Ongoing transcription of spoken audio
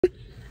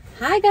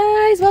Hi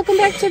guys, welcome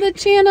back to the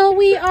channel.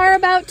 We are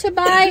about to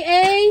buy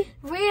a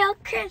real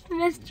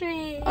Christmas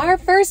tree. Our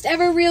first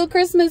ever real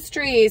Christmas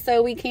tree.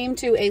 So we came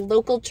to a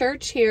local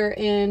church here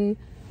in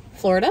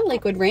Florida,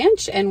 Lakewood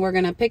Ranch, and we're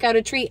gonna pick out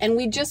a tree. And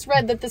we just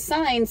read that the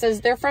sign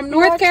says they're from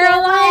North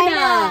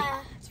Carolina.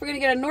 So we're gonna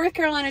get a North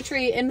Carolina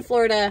tree in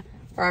Florida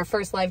for our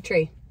first live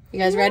tree. You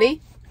guys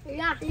ready?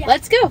 Yeah.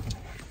 Let's go.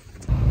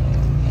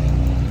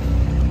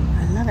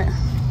 I love it.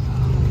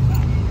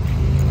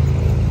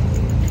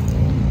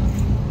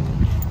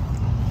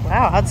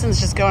 Wow, Hudson's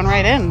just going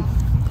right in.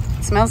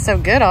 It smells so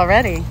good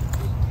already.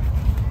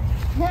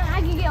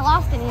 I could get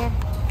lost in here.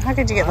 How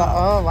could you get lost?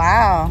 Oh,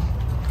 wow.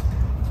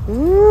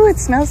 Ooh, it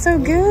smells so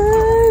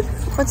good.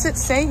 What's it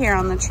say here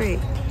on the tree?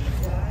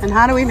 And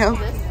how do we know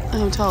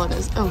how tall it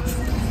is? Oh,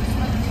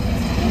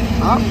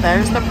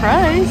 there's the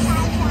price.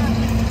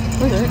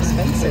 Ooh, they're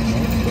expensive.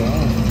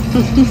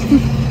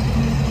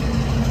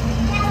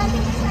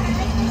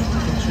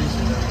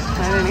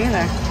 I didn't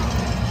either.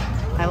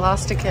 I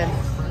lost a kid.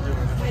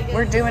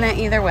 We're doing it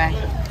either way.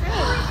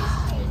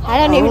 I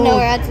don't even know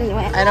where Hudson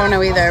went. I don't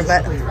know either,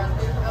 but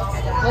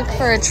look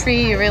for a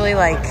tree you really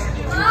like.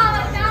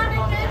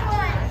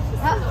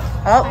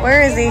 Oh,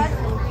 where is he?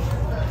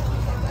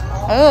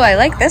 Oh, I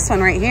like this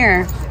one right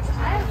here.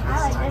 I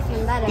like this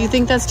one better. You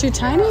think that's too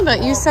tiny?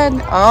 But you said,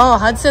 oh,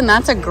 Hudson,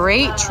 that's a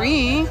great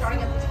tree.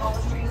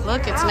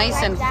 Look, it's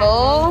nice and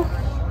full.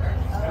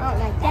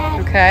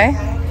 Okay.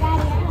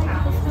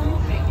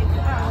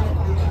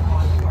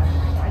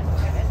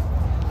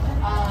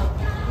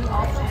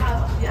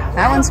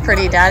 That one's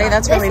pretty, Daddy.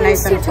 That's really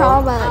nice and full. This one's too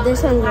tall, but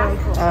this one's really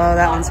cool. Oh,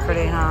 that one's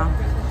pretty, huh?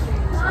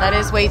 That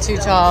is way too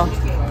tall.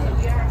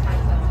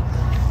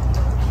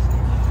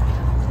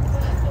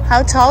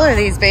 How tall are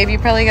these, babe? You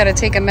probably got to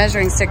take a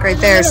measuring stick right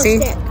there. See?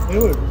 This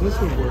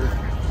would work.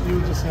 You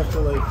would just have to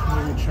like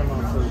maybe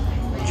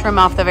trim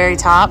off the very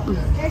top.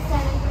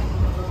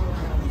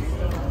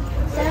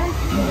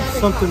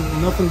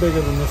 Nothing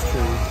bigger than this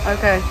tree.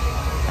 Okay.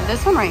 And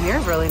this one right here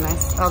is really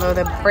nice. Although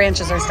the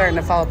branches are starting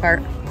to fall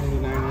apart.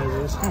 99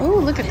 is.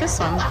 Oh, look at this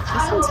one.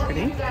 This one's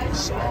pretty.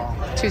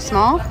 Too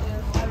small?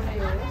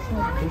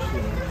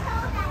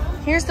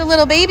 Here's the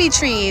little baby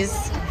trees.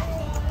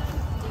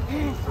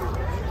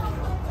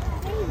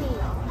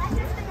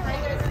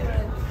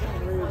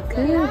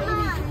 Have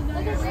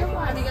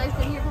you guys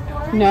been here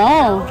before?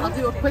 No. I'll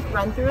do a quick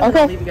run through and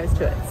I'll leave you guys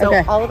to it.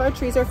 So all of our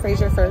trees are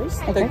Fraser firs.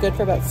 They're good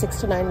for about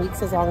 6 to 9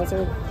 weeks as long as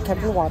they're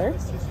kept in water.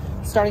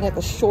 Starting at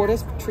the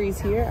shortest trees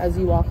here, as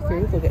you walk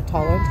through, they'll get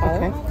taller and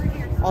taller.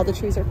 All the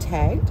trees are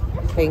tagged.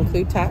 They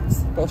include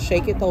tacks. They'll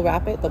shake it, they'll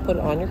wrap it, they'll put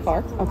it on your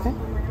car. Okay.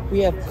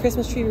 We have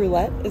Christmas Tree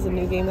Roulette is a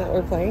new game that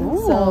we're playing.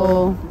 Ooh.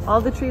 So all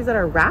the trees that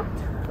are wrapped,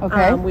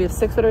 we have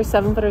 6-footers,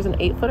 7-footers, and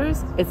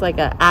 8-footers. It's like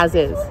a as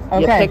is.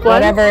 You pick one,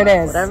 whatever it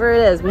is. Whatever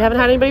it is. We haven't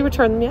had anybody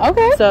return them yet.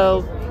 Okay.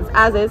 So it's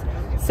as is.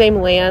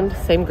 Same land,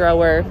 same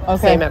grower,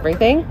 same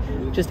everything.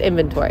 Just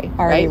inventory.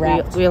 Already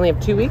right? wrapped. We only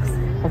have 2 weeks.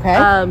 Okay.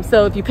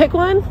 So if you pick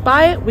one,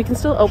 buy it. We can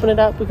still open it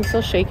up. We can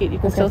still shake it. You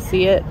can still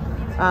see it.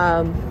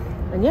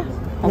 And yeah.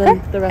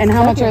 Okay. And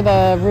how much are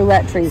the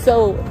roulette trees?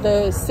 So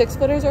the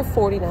 6-footers are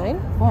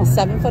 $49. The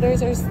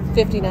 7-footers are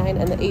 $59,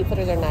 and the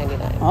 8-footers are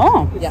 $99.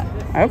 Oh. Yeah.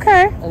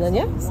 Okay. And then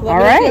so all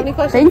right. If you have any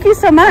questions. Thank you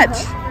so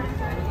much.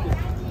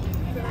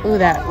 Ooh,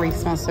 that wreath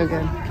smells so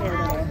good.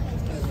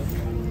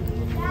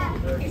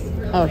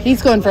 Oh,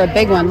 he's going for a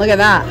big one. Look at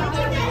that.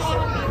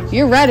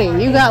 You're ready.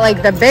 You got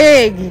like the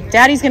big.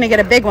 Daddy's gonna get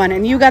a big one,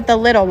 and you got the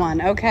little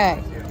one. Okay,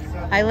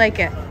 I like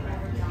it.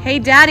 Hey,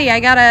 Daddy,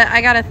 I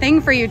got a thing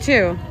for you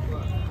too.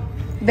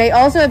 They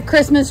also have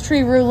Christmas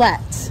tree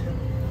roulette.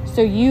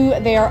 So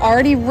they are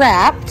already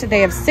wrapped.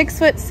 They have 6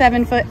 foot,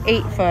 7 foot,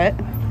 8 foot.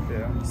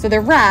 Yeah. So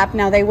they're wrapped.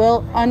 Now they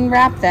will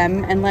unwrap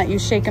them and let you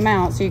shake them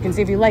out so you can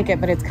see if you like it.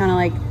 But it's kind of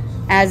like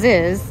as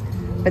is.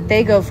 But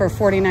they go for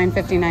 $49,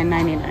 $59,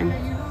 $99.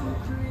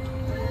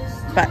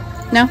 But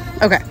no,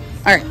 okay.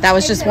 All right, that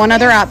was just one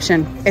other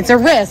option. It's a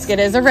risk. It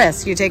is a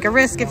risk. You take a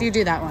risk if you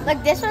do that one.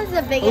 Look, this one's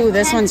the biggest. Ooh,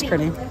 this one's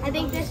pretty. I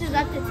think this is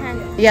up to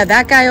 10. Yeah,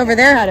 that guy over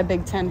there had a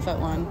big 10-foot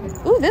one.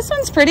 Ooh, this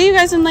one's pretty. You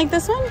guys didn't like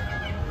this one?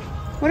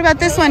 What about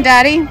this one,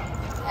 Daddy?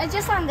 It's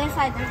just on this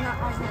side. There's not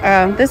on this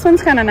side. This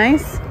one's kind of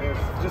nice.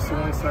 Just the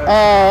one side.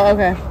 Oh,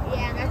 okay.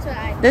 Yeah, that's what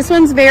I. This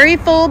one's very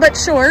full but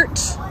short.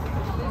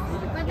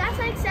 But that's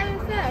like 7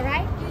 foot,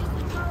 right?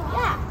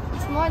 Yeah,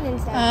 it's more than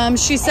 7.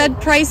 She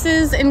said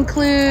prices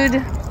include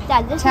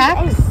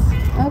tax.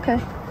 Okay.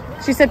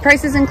 She said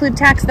prices include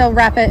tax. They'll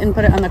wrap it and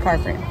put it on the car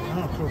for you.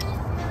 Oh, cool.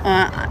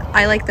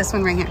 I like this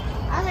one right here.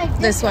 I like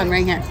This one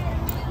right here.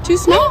 Too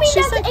small? Maybe She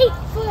that's said. 8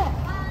 foot.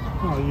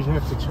 Oh, you'd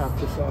have to chop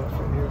this off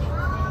right here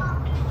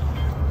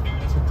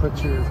to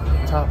put your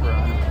topper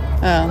on.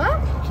 Oh.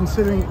 What?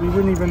 Considering we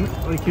wouldn't even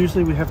like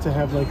usually we have to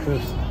have like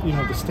this,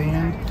 the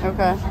stand.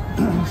 Okay.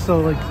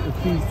 So like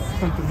it'd be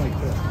something like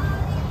this.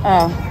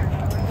 Oh.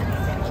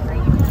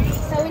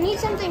 So we need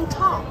something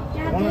tall.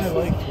 The one I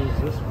like is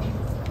this one.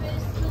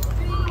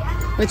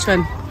 Which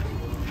one?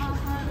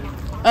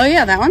 Oh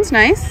yeah, that one's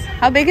nice.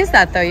 How big is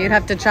that though? You'd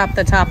have to chop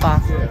the top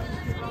off.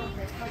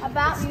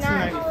 About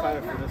 9.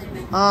 5 for this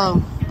one.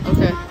 Oh,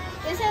 okay.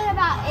 This is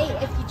about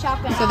 8 if you chop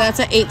it So off. that's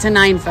an 8 to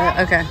 9 foot.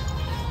 Okay.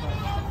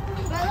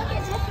 But look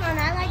at this one.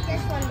 I like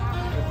this one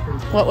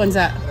more. What one's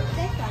that?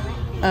 This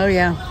one. Oh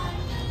yeah,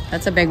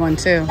 that's a big one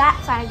too.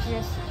 That side's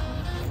just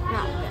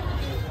not good.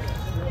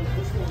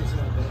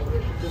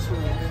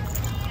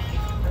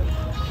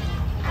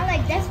 I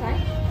like this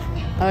one.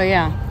 Oh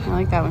yeah, I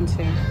like that one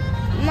too.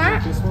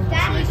 This one's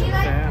Daddy, nice do and you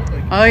like fat.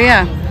 Like, Oh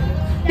yeah.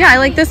 Yeah, I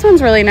like this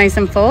one's really nice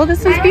and full.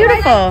 This one's I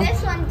beautiful. like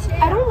this one too.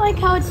 I don't like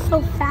how it's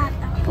so fat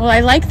though. Well, I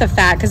like the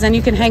fat because then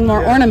you can hang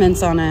more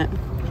ornaments on it.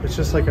 it's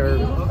just like our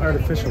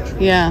artificial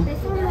tree. Yeah. This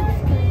one looks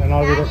good. And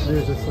all we have to do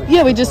is just like.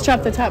 Yeah, we just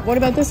chopped the top. What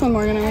about this one,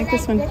 Morgan? I like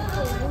this one.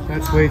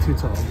 That's way too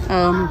tall.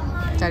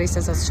 Daddy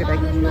says that's too big.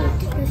 Look,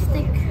 the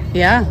stick.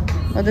 Yeah.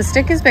 Well, the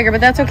stick is bigger,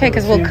 but that's okay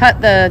because we'll cut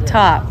the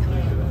top.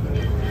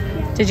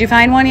 Did you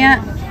find one yet?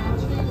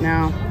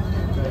 No.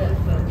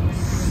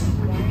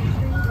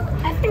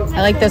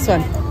 I like this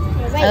one.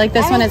 I like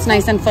this one. It's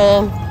nice and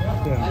full.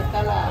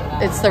 Yeah.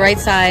 It's the right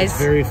size.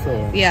 Very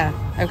full. Yeah.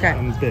 Okay.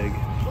 And big.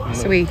 And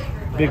So we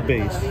big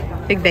base.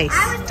 big base.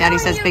 Daddy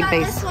says big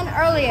base. This one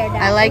earlier, Dad,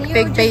 I like and you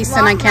big just base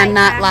and I walked right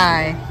cannot past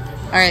lie.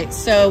 All right.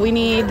 So we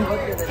need.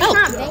 It's Oh,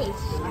 not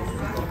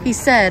base. he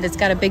said it's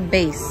got a big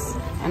base,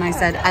 and I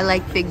said I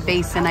like big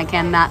base and I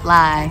cannot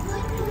lie.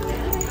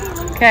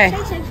 Okay.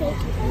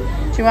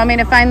 Do you want me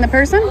to find the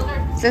person?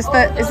 Is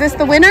this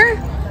the winner?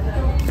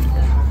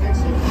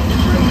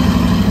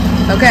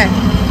 Okay.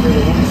 For the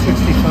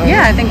 165.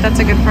 Yeah, I think that's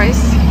a good price.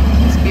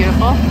 It's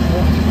beautiful.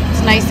 It's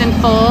nice and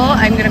full.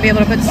 I'm gonna be able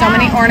to put so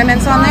many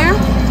ornaments on there.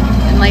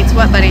 And lights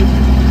what, buddy?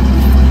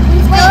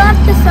 We still have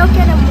to soak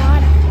it in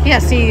water. Yeah,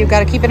 see, you've got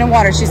to keep it in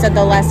water. She said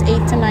they'll last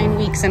 8 to 9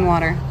 weeks in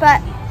water.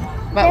 But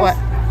What?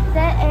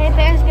 if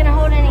it's gonna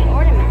hold any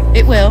ornament.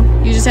 It will.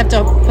 You just have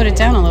to put it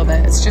down a little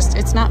bit.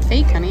 It's not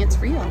fake, honey. It's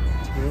real.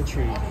 It's a real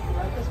tree.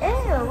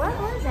 Ew, what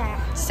was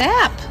that?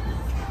 Sap.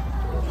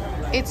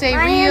 It's a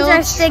My real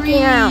hands are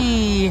sticking out.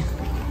 tree.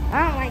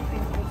 I don't like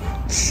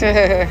this.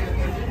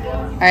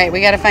 All right,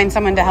 we got to find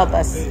someone to help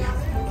us.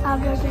 I'll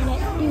go get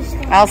it. You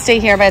stay. I'll stay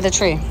here by the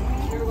tree.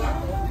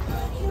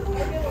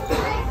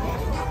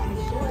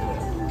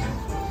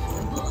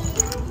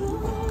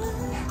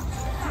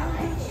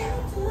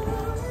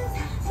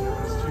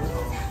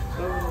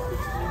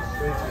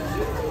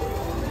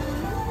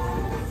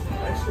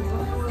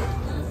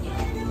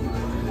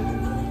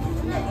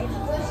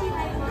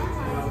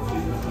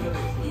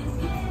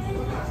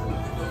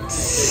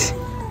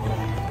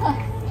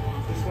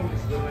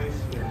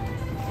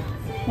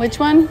 Which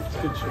one?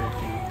 Good tree.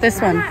 This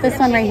one. This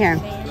one right here.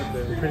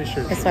 I'm pretty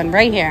sure. This one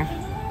right here.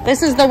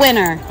 This is the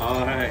winner.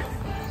 All right.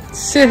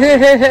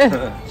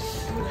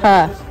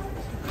 Huh.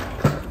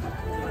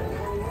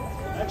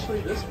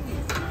 Actually, this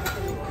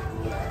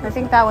one. I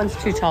think that one's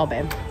too tall,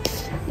 babe.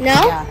 No?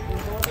 Yeah.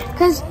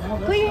 Because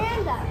put your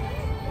hands up.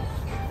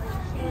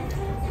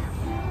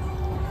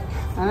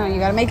 I don't know. You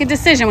got to make a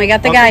decision. We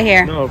got the guy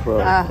here. No, bro.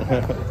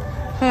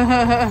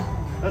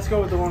 Let's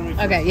go with the one we.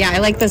 Okay. Yeah, I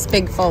like this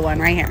big full one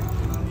right here.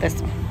 This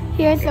one.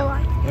 Here's the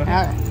one. All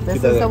right.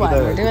 This is the one.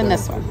 We're doing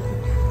this one.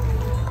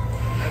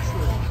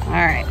 All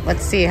right.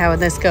 Let's see how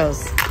this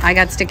goes. I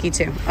got sticky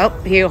too. Oh,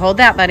 you hold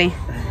that, buddy.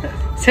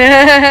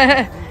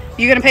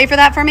 You gonna pay for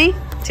that for me?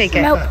 Take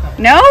it. Nope.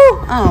 No?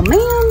 Oh man.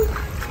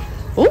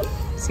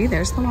 Oh, see,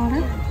 there's the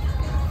water.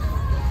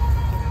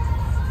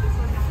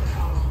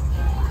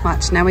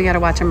 Watch. Now we gotta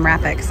watch him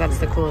wrap it because that's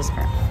the coolest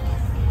part.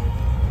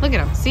 Look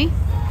at him. See?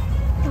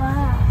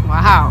 Wow.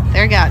 Wow.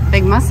 They got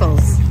big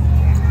muscles.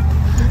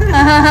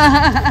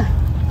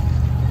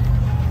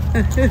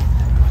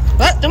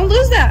 What? Don't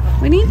lose that.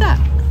 We need that.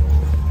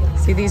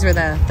 See, these were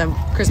the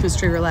Christmas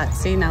tree roulette.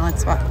 See, now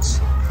let's watch.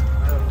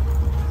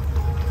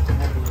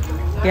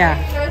 Yeah.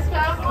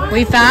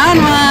 We found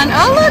one.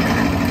 Oh, look.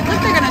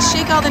 Look, they're going to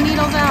shake all the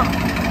needles out.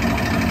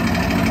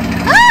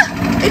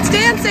 Ah! It's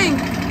dancing.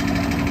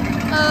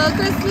 Oh,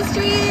 Christmas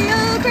tree.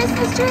 Oh,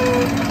 Christmas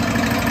tree.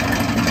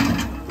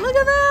 Look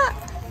at that.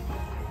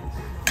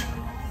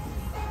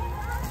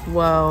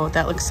 Whoa,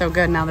 that looks so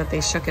good now that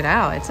they shook it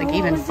out. It's like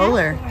even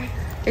fuller.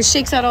 It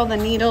shakes out all the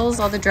needles,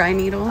 all the dry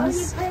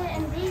needles. Put it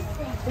in these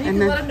things. You can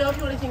let them know if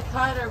you want anything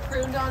cut or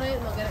pruned on it,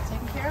 and they'll get it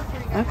taken care of for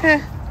you guys.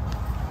 Okay.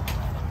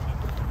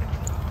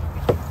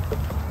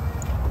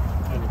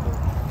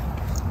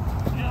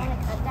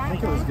 I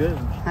think it was good.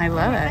 I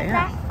love it,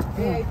 yeah.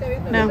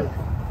 No,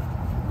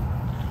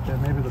 Yeah,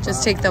 maybe the just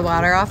bottom. take the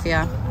water off,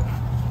 yeah.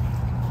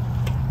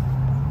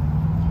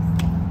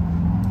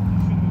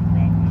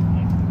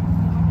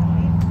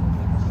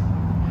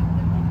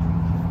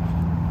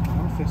 I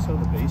wonder if they sell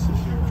the bases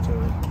here to.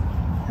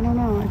 I don't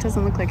know. It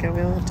doesn't look like it.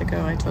 We'll have to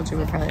go. I told you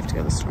we'll probably have to go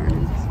to the store.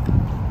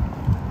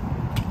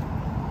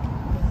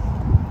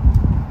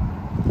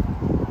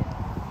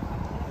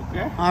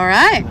 Okay. All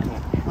right.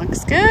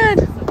 Looks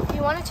good.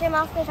 You want to trim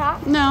off the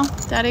top? No,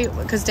 Daddy,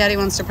 because Daddy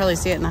wants to probably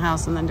see it in the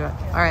house and then do it.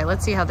 All right,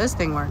 let's see how this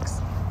thing works.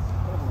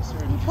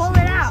 You pull it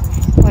out.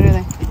 What are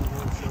they?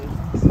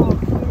 Pull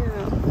it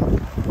out.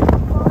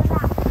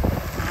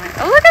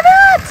 Oh, look at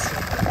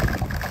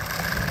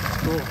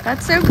that!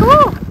 That's so cool.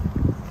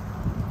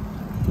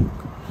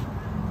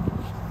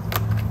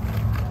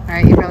 All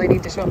right, you probably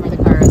need to show them where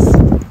the car is.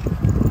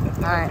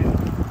 All right.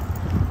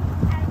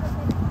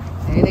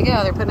 There they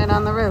go. They're putting it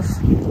on the roof.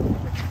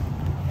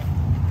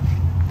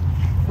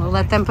 We'll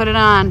let them put it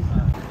on.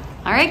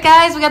 All right,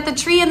 guys, we got the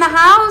tree in the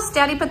house.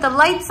 Daddy put the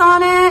lights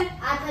on it.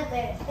 I put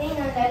the thing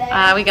under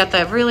there. We got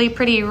the really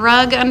pretty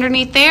rug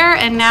underneath there.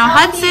 And now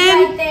Hudson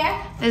right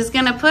there. is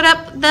going to put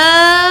up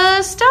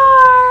the star.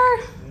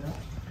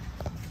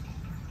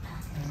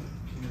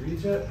 Can you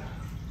reach it?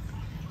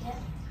 Yep.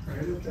 Right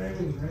up there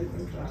and right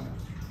in front.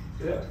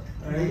 Yep.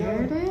 There you There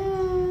go.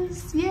 it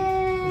is. It's not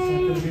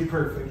Yay. going to be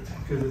perfect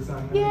because it's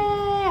on the...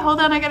 Yay. Hold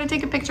on, I got to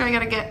take a picture. I got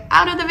to get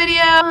out of the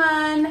video.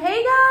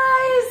 Hey,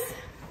 guys.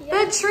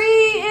 The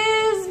tree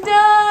is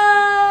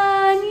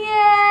done.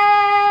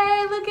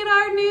 Yay. Look at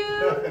our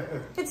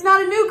new... It's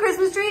not a new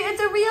Christmas tree.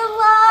 It's a real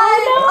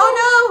live. Oh,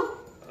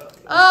 no.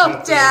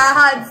 Oh, Dad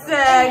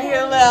Hudson,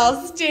 you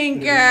little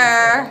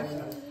stinker.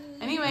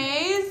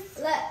 Anyways,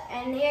 Look,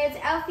 and here's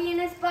Elfie in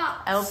his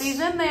box. Elfie's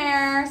in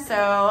there. So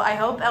I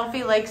hope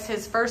Elfie likes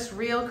his first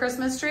real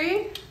Christmas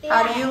tree.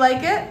 How do you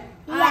like it?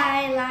 Yeah,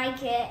 I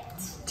like it.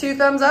 2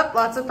 thumbs up,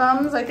 lots of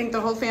thumbs. I think the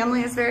whole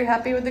family is very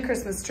happy with the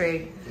Christmas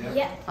tree.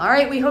 Yep. All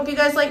right, we hope you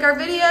guys like our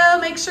video.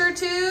 Make sure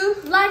to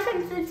Like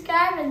and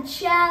subscribe and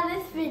share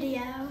this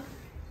video.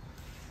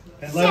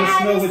 And let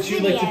us know what you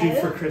like to do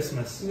for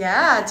Christmas.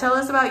 Yeah, tell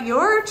us about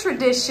your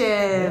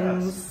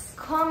traditions.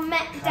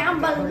 Comment down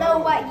below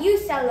what you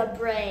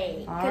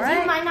celebrate. All Because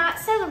right. you might not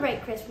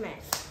celebrate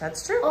Christmas.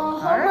 That's true. Or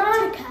All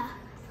right. Hanukkah.